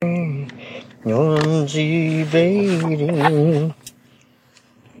Conjugating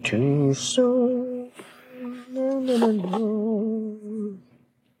to so.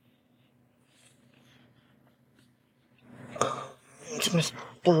 It's Mr.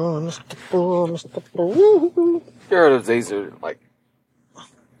 Bull, Mr. Bull, Mr. Bull. You heard those days are like,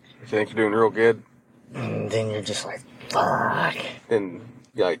 you think you're doing real good, And then you're just like, fuck. then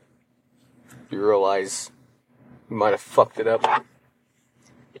you realize you might have fucked it up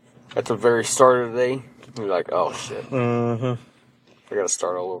at the very start of the day. You're like, oh shit, I gotta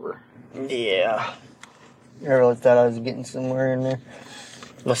start all over. Yeah. I really thought I was getting somewhere in there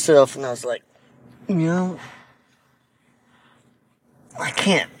myself, and I was like, I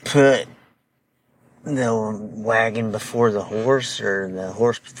can't put the wagon before the horse, or the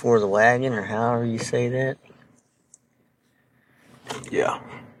horse before the wagon, or however you say that. Yeah.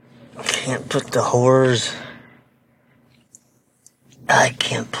 I can't put the horse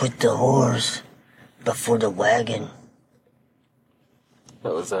before the wagon.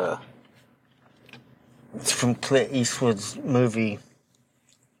 That was It's from Clint Eastwood's movie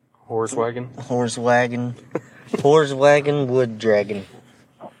Horse Wagon. Horse Wagon, Wood Dragon.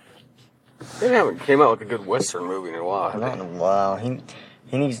 They haven't came out with a good Western movie in a while. Not in a while. He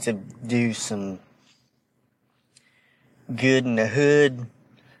needs to do some Good in the Hood,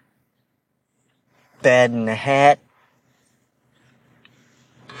 Bad in the Hat,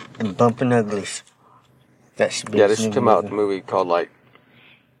 and Bumpin' Uglies. That should be. Yeah, they should come out with a movie called like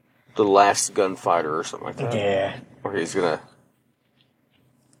The Last Gunfighter or something like that. Yeah. Or he's like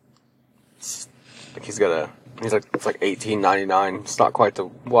it's like 1899. It's not quite the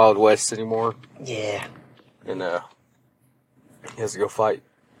Wild West anymore. Yeah. And he has to go fight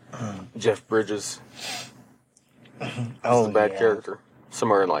Jeff Bridges. Oh, He's a bad character.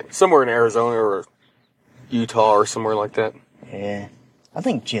 Somewhere in Arizona or Utah or somewhere like that. Yeah. I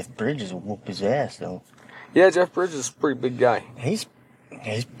think Jeff Bridges will whoop his ass though. Yeah, Jeff Bridges is a pretty big guy. He's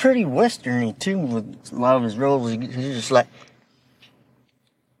pretty westerny too with a lot of his roles. He's just like,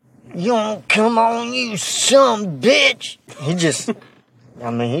 you don't come on, you some bitch. He just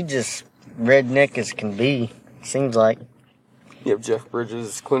redneck as can be. Seems like. You have Jeff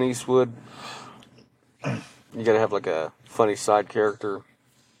Bridges, Clint Eastwood. You gotta have like a funny side character.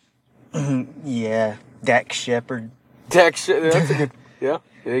 Yeah, Dax Shepard. That's a good. Yeah,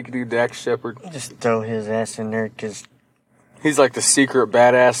 you could do Dax Shepard. Just throw his ass in there because He's like the secret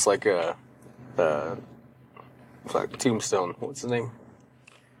badass, like like Tombstone. What's his name?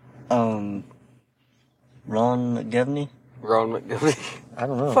 Ron McGovney. Ron McGovney. I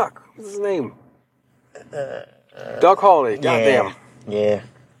don't know. Fuck, what's his name? Doc Holliday. Goddamn. Yeah.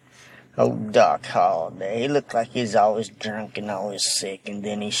 Oh, Doc Holliday. He looked like he's always drunk and always sick, and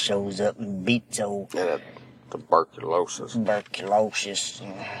then he shows up and beats old Yeah, that tuberculosis.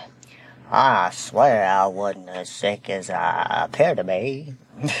 I swear I wasn't as sick as I appear to be.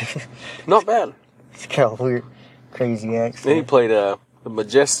 Not bad. It's got a weird, crazy accent. Then he played the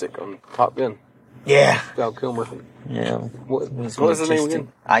Majestic on Top Gun. Yeah. Val Kilmer. Yeah. What was his name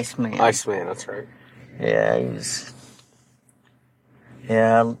again? Iceman. Iceman, that's right. Yeah, he was.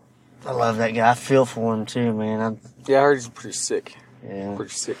 Yeah, I love that guy. I feel for him too, man. Yeah, I heard he's pretty sick. Yeah.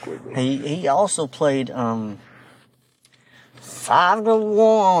 Pretty sick with me. He also played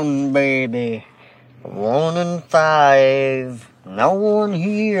 5-1, baby. 1 and 5. No one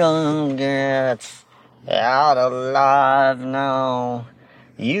here gets out alive now.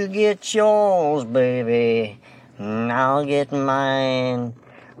 You get yours, baby, and I'll get mine.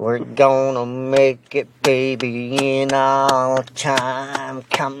 We're gonna make it, baby, in our time.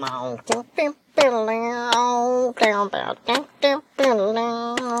 Come on. Is that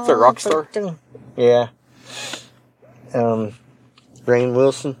Rockstar? Yeah. Rainn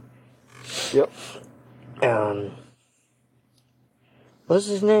Wilson. Yep. What's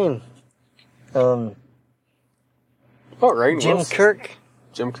his name? Oh, Rainn Jim Wilson. Kirk.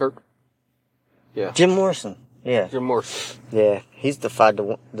 Jim Kirk. Yeah. Jim Morrison. Yeah. Jim Morrison. Yeah. He's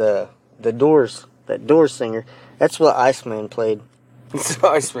the the Doors. That Doors singer. That's what Iceman played. It's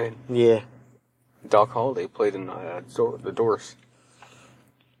Iceman. Yeah. Doc Holliday played in the Doors.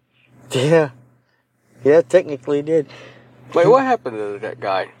 Yeah. Yeah, technically he did. Wait, what happened to that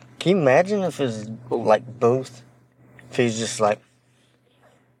guy? Can you imagine if it was like both? If he's just like,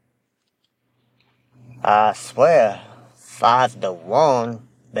 I swear, 5-1,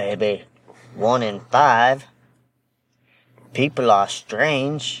 baby. 1 and 5. People are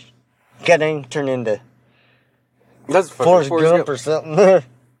strange. Getting turned into That's Forrest Gump or something.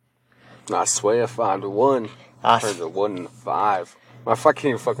 I swear, 5-1. Turned to 1 and 5. I can't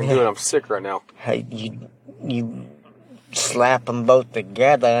even fucking do it. I'm sick right now. Hey, you slap them both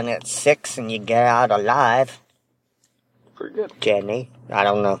together and it's 6 and you get out alive. Pretty good. Jenny. I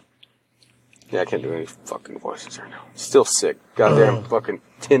don't know. Yeah, I can't do any fucking voices right now. Still sick. Goddamn fucking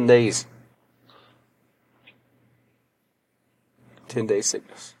 10 days. 10-day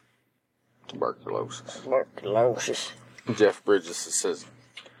sickness. Tuberculosis. Tuberculosis. Jeff Bridges says,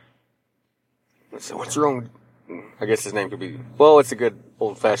 what's wrong? I guess his name could be, well, it's a good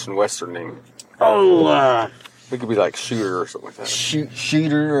old-fashioned Western name. Oh, It could be like Shooter or something like that.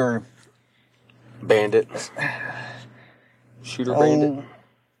 Shooter or... Bandit. Shooter Bandit.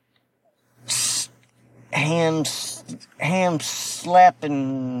 Ham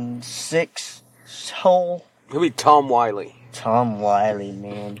slapping 6 hole. He'll be Tom Wiley. Tom Wiley,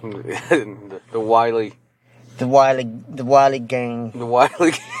 man. the Wiley. The Wiley gang. The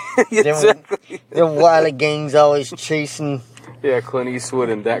Wiley. Exactly. The Wiley gang's always chasing Yeah, Clint Eastwood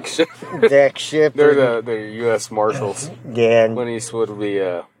and Dak Shepard. Dak Shepard. They're the U.S. Marshals. Yeah. Clint Eastwood would be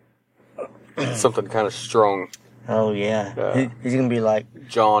something kind of strong. Oh, yeah. He's going to be like...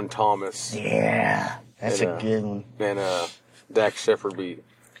 John Thomas. Yeah. That's a good one. And Dak Shepard be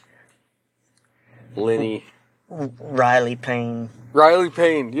Lenny. Riley Payne. Riley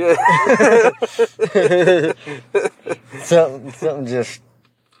Payne, yeah. something just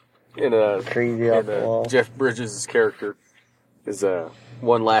crazy off the wall. Jeff Bridges' character is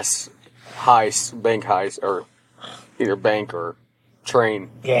one last heist, bank heist, or either bank or train.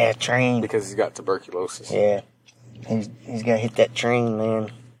 Yeah, train. Because he's got tuberculosis. Yeah. He's got to hit that train,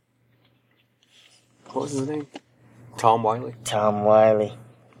 man. What was his name? Tom Wiley? Tom Wiley.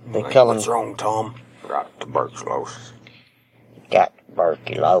 They call him... What's wrong, Tom? Got tuberculosis. Got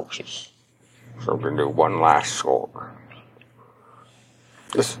tuberculosis. So we can do one last score.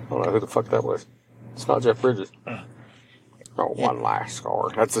 I don't know who the fuck that was. It's not Jeff Bridges. Oh, one last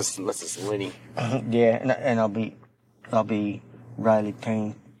score. That's just Lenny. Yeah, and I'll be Riley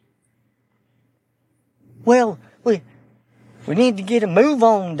Payne. Well, we need to get a move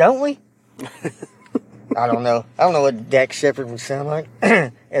on, don't we? I don't know. I don't know what Dak Shepard would sound like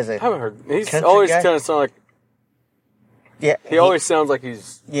as a. I haven't heard. He's country always guy. kind of sound like. Yeah. He always sounds like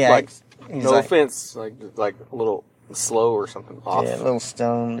he's. Yeah. Like, he's no like, offense, like a little slow or something off. Yeah, a little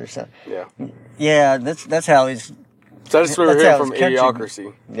stoned or something. Yeah. Yeah, that's how he's. So I just remember That's him how from his country-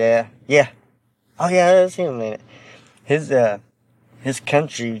 Idiocracy. Yeah. Yeah. Oh yeah, that's him, man. His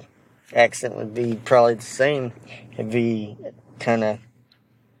country accent would be probably the same. It'd be kind of.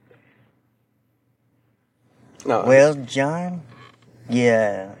 No. Well, John,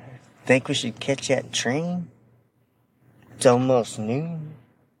 yeah, think we should catch that train? It's almost noon.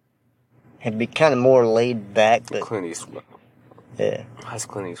 It'd be kind of more laid back, but Clint Eastwood. yeah. How's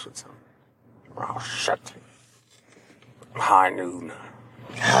Clint Eastwood sound? Oh, shit. High noon.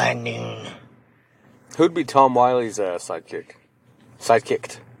 High noon. Who'd be Tom Wiley's sidekick?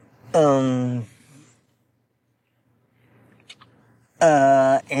 Sidekicked.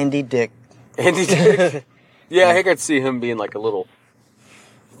 Andy Dick. Andy Dick. Yeah, I could see him being like a little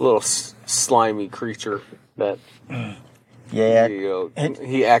slimy creature that. Yeah.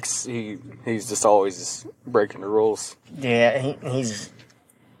 He acts. He's just always breaking the rules. Yeah, he's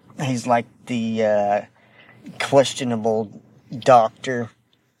like the questionable doctor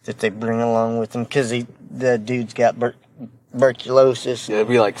that they bring along with him because the dude's got tuberculosis. Yeah, it'd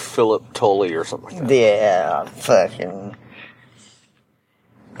be like Philip Tully or something like that. Yeah, fucking.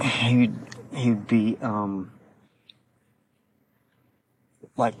 He'd be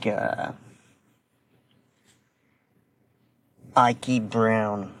like Ike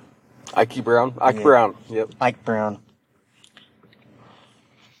Brown. Ike Brown? Ike Yeah. Brown, yep. Ike Brown.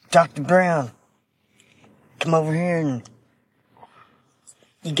 Dr. Brown, come over here and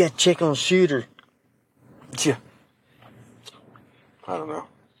you got to check on Shooter. Yeah. I don't know.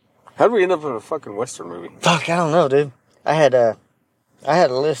 How did we end up in a fucking Western movie? Fuck, I don't know, dude. I had a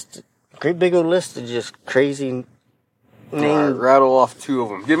list, great big old list of just crazy Alright, names. rattle off two of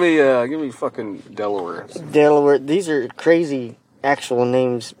them. Give me fucking Delaware. Delaware. These are crazy actual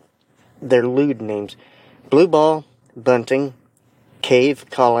names. They're lewd names. Blue Ball, Bunting, Cave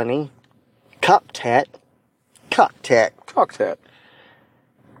Colony, Cocktat, Cocktat.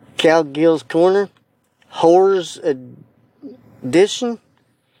 Cowgill's Corner, Whores Edition.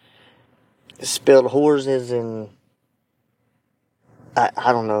 Spelled whores as in,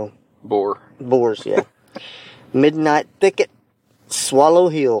 I don't know. Boars, yeah. Midnight Thicket, Swallow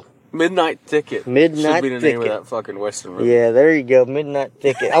Hill. Midnight Thicket. Midnight Should be the name of Thicket. that fucking Western movie. Yeah, there you go. Midnight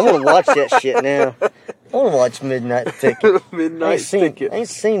Thicket. I want to watch that shit now. I want to watch Midnight Thicket. Midnight Thicket. I ain't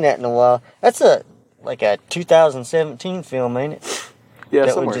seen that in a while. That's a 2017 film, ain't it? Yeah,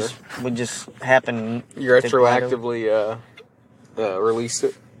 That somewhere. would just happen. Retroactively released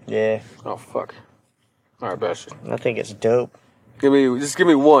it? Yeah, Oh fuck! All right, Bastion. I think it's dope. Give me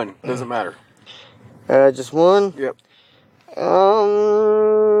one. Doesn't matter. Just one. Yep.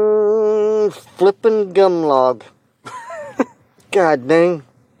 Flippin' Gumlog. God dang.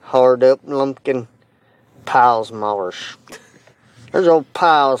 Hard up lumpkin. Piles Marsh. There's old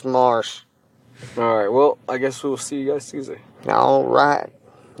Piles Marsh. All right. Well, I guess we'll see you guys Tuesday. All right.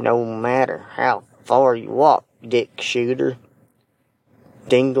 No matter how far you walk, Dick Shooter.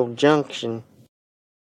 Dingle Junction